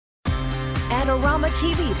Adorama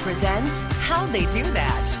TV presents How They Do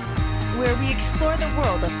That, where we explore the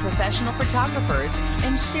world of professional photographers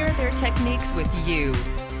and share their techniques with you.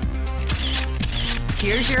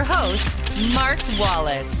 Here's your host, Mark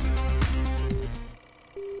Wallace.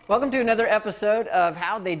 Welcome to another episode of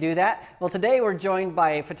How They Do That. Well, today we're joined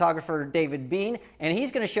by photographer David Bean, and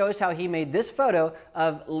he's going to show us how he made this photo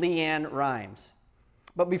of LeAnn Rimes.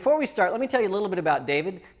 But before we start, let me tell you a little bit about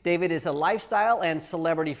David. David is a lifestyle and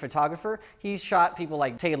celebrity photographer. He's shot people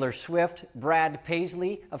like Taylor Swift, Brad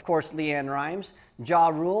Paisley, of course LeAnn Rimes, Ja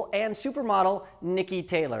Rule, and supermodel Nikki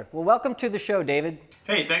Taylor. Well, welcome to the show, David.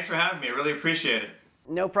 Hey, thanks for having me. I really appreciate it.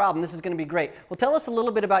 No problem. This is going to be great. Well, tell us a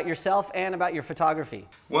little bit about yourself and about your photography.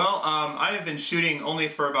 Well, I have been shooting only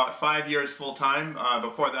for about 5 years full-time.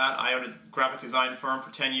 Before that, I owned a graphic design firm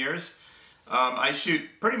for 10 years. I shoot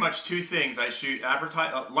pretty much two things. I shoot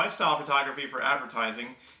lifestyle photography for advertising,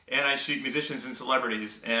 and I shoot musicians and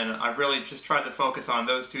celebrities. And I've really just tried to focus on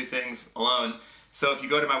those two things alone. So if you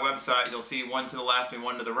go to my website, you'll see one to the left and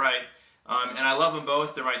one to the right. And I love them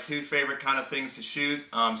both. They're my two favorite kind of things to shoot.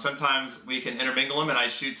 Sometimes we can intermingle them, and I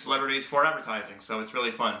shoot celebrities for advertising, so it's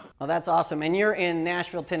really fun. Well, that's awesome. And you're in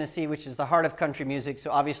Nashville, Tennessee, which is the heart of country music,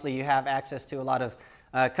 so obviously you have access to a lot of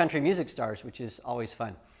country music stars, which is always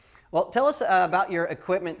fun. Well, tell us about your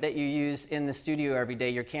equipment that you use in the studio every day,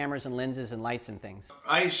 your cameras and lenses and lights and things.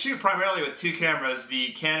 I shoot primarily with two cameras, the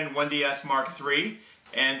Canon 1DS Mark III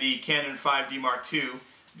and the Canon 5D Mark II.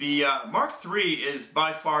 The Mark III is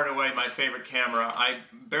by far and away my favorite camera. I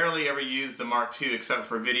barely ever use the Mark II except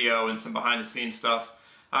for video and some behind-the-scenes stuff.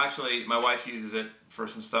 Actually, my wife uses it for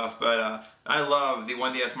some stuff, but I love the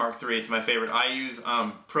 1DS Mark III. It's my favorite. I use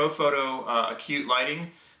ProPhoto Acute lighting.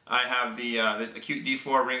 I have the Acute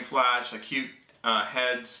D4 ring flash, Acute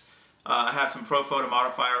heads. I have some ProPhoto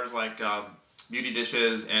modifiers like Beauty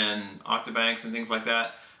Dishes and Octabanks and things like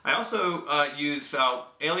that. I also use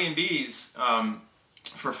Alien Bees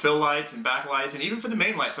for fill lights and backlights, and even for the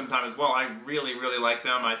main light sometimes as well. I really, really like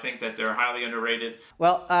them. I think that they're highly underrated.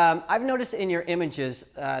 Well, I've noticed in your images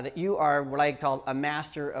that you are what I call a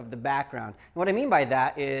master of the background. And what I mean by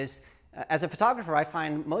that is, as a photographer, I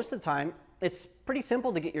find most of the time it's pretty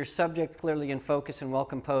simple to get your subject clearly in focus and well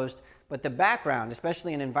composed, but the background,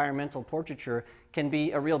 especially in environmental portraiture, can be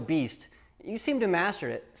a real beast. You seem to master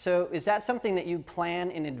it. So is that something that you plan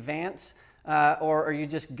in advance, or are you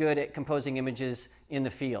just good at composing images in the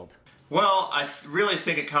field? Well, I really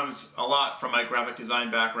think it comes a lot from my graphic design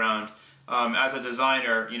background. As a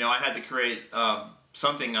designer, you know, I had to create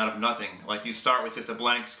something out of nothing. Like you start with just a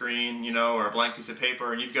blank screen, you know, or a blank piece of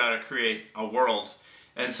paper, and you've got to create a world.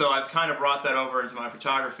 And so I've kind of brought that over into my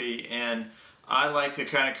photography, and I like to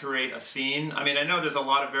kind of create a scene. I mean, I know there's a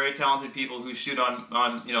lot of very talented people who shoot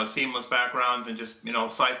on you know, seamless backgrounds and just, you know,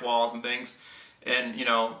 cyc walls and things. And, you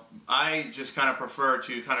know, I just kind of prefer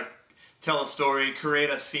to kind of tell a story, create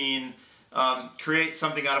a scene, create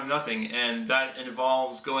something out of nothing. And that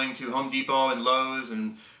involves going to Home Depot and Lowe's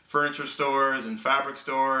and furniture stores and fabric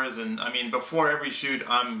stores. And, I mean, before every shoot,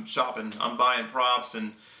 I'm shopping. I'm buying props,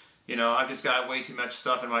 and you know, I've just got way too much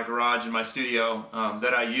stuff in my garage and my studio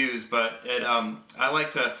that I use, but I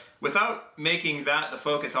like to, without making that the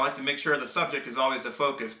focus, I like to make sure the subject is always the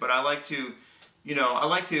focus, but I like to, you know, I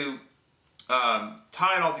like to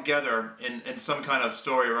tie it all together in some kind of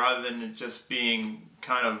story rather than it just being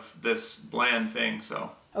kind of this bland thing,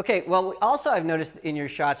 so. Okay, well, also I've noticed in your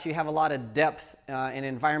shots you have a lot of depth and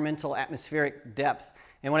environmental atmospheric depth,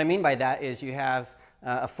 and what I mean by that is you have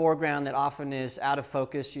a foreground that often is out of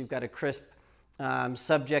focus. You've got a crisp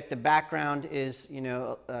subject. The background is, you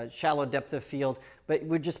know, shallow depth of field, but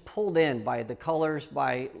we're just pulled in by the colors,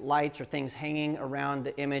 by lights or things hanging around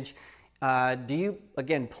the image. Do you,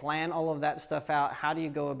 again, plan all of that stuff out? How do you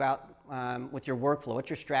go about with your workflow? What's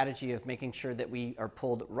your strategy of making sure that we are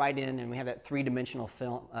pulled right in and we have that three-dimensional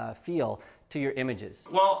feel to your images?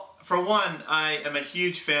 Well, for one, I am a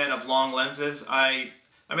huge fan of long lenses.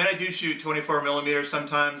 I mean, I do shoot 24 millimeters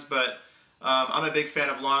sometimes, but I'm a big fan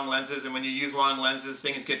of long lenses, and when you use long lenses,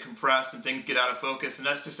 things get compressed and things get out of focus, and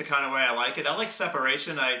that's just the kind of way I like it. I like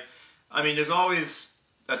separation. I mean, there's always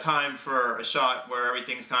a time for a shot where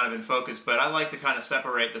everything's kind of in focus, but I like to kind of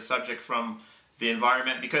separate the subject from the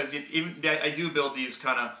environment, because I do build these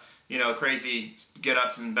kind of, you know, crazy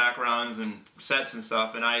get-ups and backgrounds and sets and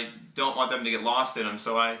stuff, and I don't want them to get lost in them,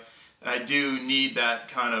 so I do need that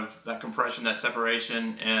kind of, that compression, that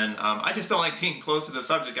separation, and I just don't like being close to the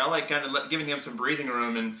subject. I like kind of giving them some breathing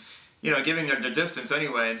room and, you know, giving them the distance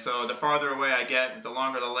anyway, and so the farther away I get, the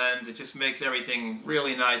longer the lens, it just makes everything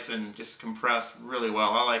really nice and just compressed really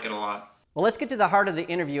well. I like it a lot. Well, let's get to the heart of the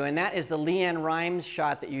interview, and that is the LeAnn Rimes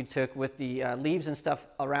shot that you took with the leaves and stuff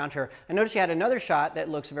around her. I noticed you had another shot that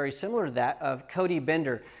looks very similar to that of Cody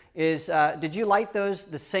Bender. Did you light those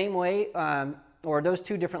the same way, or are those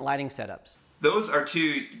two different lighting setups? Those are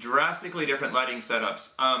two drastically different lighting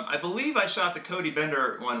setups. I believe I shot the Cody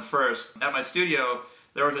Bender one first. At my studio,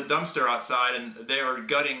 there was a dumpster outside, and they were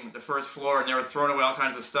gutting the first floor, and they were throwing away all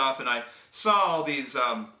kinds of stuff, and I saw all these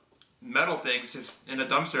metal things just in the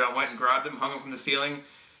dumpster. I went and grabbed them, hung them from the ceiling,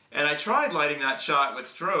 and I tried lighting that shot with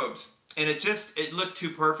strobes, and it looked too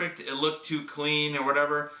perfect, it looked too clean or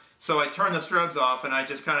whatever. So I turned the strobes off, and I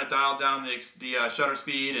just kind of dialed down the shutter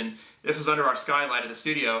speed, and this was under our skylight at the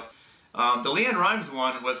studio. The LeAnn Rimes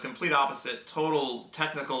one was complete opposite, total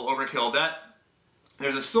technical overkill.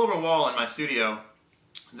 There's a silver wall in my studio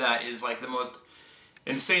that is like the most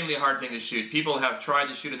insanely hard thing to shoot. People have tried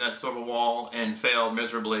to shoot in that silver wall and failed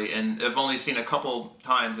miserably, and I've only seen a couple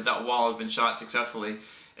times that wall has been shot successfully.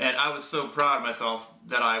 And I was so proud of myself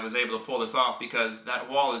that I was able to pull this off, because that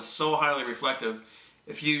wall is so highly reflective.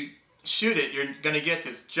 If you shoot it, you're going to get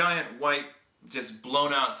this giant white, just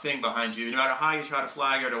blown out thing behind you, no matter how you try to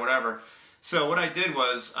flag it or whatever. So what I did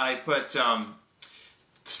was I put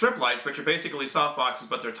strip lights, which are basically softboxes,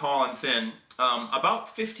 but they're tall and thin, about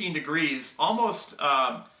 15 degrees, almost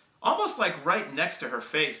like right next to her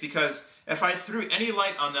face, because if I threw any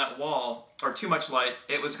light on that wall, or too much light,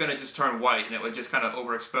 it was going to just turn white, and it would just kind of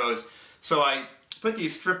overexpose. So I put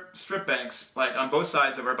these strip banks like on both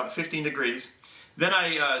sides of her, about 15 degrees. Then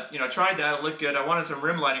I tried that, it looked good. I wanted some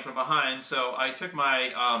rim lighting from behind, so I took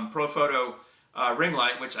my Profoto ring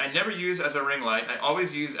light, which I never use as a ring light. I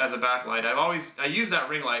always use as a backlight. I use that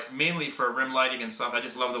ring light mainly for rim lighting and stuff. I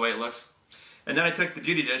just love the way it looks. And then I took the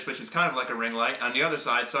Beauty Dish, which is kind of like a ring light, on the other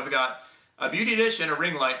side. So I've got a Beauty Dish and a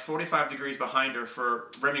ring light 45 degrees behind her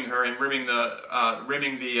for rimming her and rimming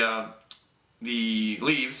the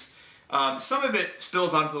leaves. Some of it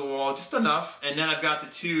spills onto the wall, just enough. And then I've got the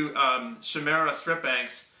two Chimera strip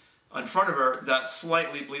banks in front of her that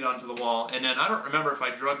slightly bleed onto the wall. And then I don't remember if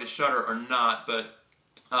I drug the shutter or not, but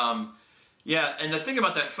yeah. And the thing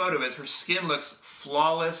about that photo is her skin looks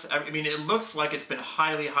flawless. I mean, it looks like it's been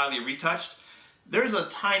highly, highly retouched. There's a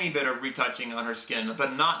tiny bit of retouching on her skin,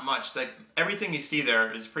 but not much. Like, everything you see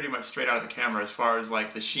there is pretty much straight out of the camera, as far as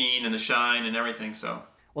like the sheen and the shine and everything. So.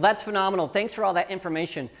 Well, that's phenomenal. Thanks for all that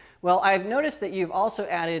information. Well, I've noticed that you've also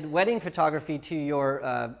added wedding photography to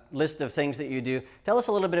your list of things that you do. Tell us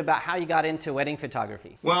a little bit about how you got into wedding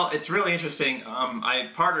photography. Well, it's really interesting. I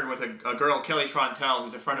partnered with a girl, Kelly Trontel,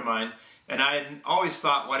 who's a friend of mine, and I had always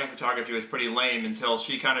thought wedding photography was pretty lame until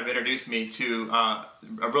she kind of introduced me to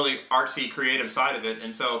a really artsy, creative side of it.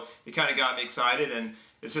 And so it kind of got me excited, and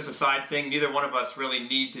it's just a side thing. Neither one of us really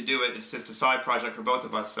need to do it. It's just a side project for both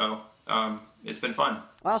of us. So it's been fun.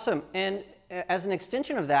 Awesome. And as an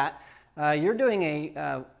extension of that, you're doing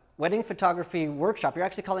a wedding photography workshop. You're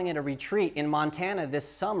actually calling it a retreat in Montana this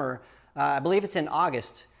summer. I believe it's in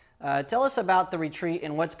August. Tell us about the retreat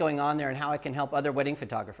and what's going on there and how it can help other wedding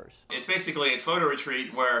photographers. It's basically a photo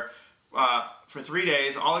retreat where for 3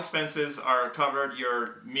 days all expenses are covered,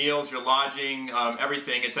 your meals, your lodging,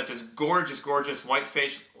 everything. It's at this gorgeous, gorgeous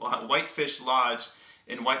Whitefish Lodge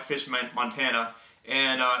in Whitefish, Montana.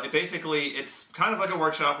 And it's kind of like a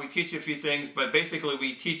workshop. We teach you a few things, but basically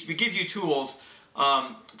we give you tools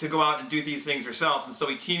to go out and do these things yourselves. And so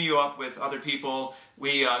we team you up with other people.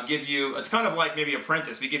 We give you, it's kind of like maybe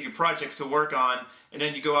Apprentice. We give you projects to work on, and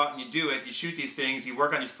then you go out and you do it. You shoot these things, you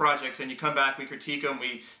work on these projects, and you come back, we critique them,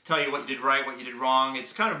 we tell you what you did right, what you did wrong.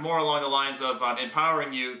 It's kind of more along the lines of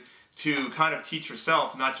empowering you to kind of teach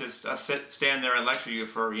yourself, not just stand there and lecture you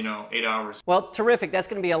for 8 hours. Well, terrific. That's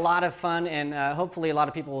going to be a lot of fun, and hopefully a lot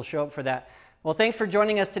of people will show up for that. Well, thanks for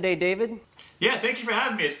joining us today, David. Yeah, thank you for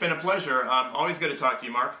having me. It's been a pleasure. Always good to talk to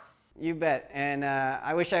you, Mark. You bet. And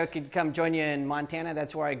I wish I could come join you in Montana.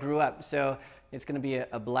 That's where I grew up. So it's going to be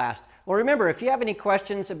a blast. Well, remember, if you have any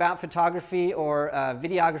questions about photography or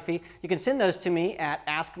videography, you can send those to me at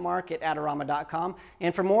askmark@adorama.com.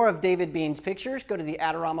 And for more of David Bean's pictures, go to the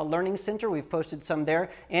Adorama Learning Center. We've posted some there.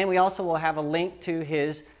 And we also will have a link to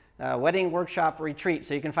his wedding workshop retreat,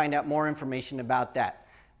 so you can find out more information about that.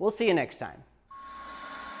 We'll see you next time.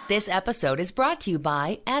 This episode is brought to you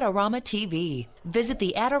by Adorama TV. Visit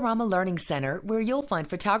the Adorama Learning Center, where you'll find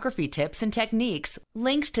photography tips and techniques,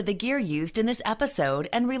 links to the gear used in this episode,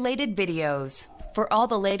 and related videos. For all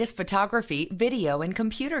the latest photography, video, and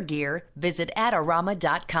computer gear, visit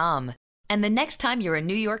Adorama.com. And the next time you're in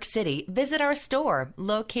New York City, visit our store,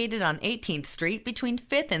 located on 18th Street between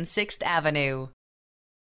 5th and 6th Avenue.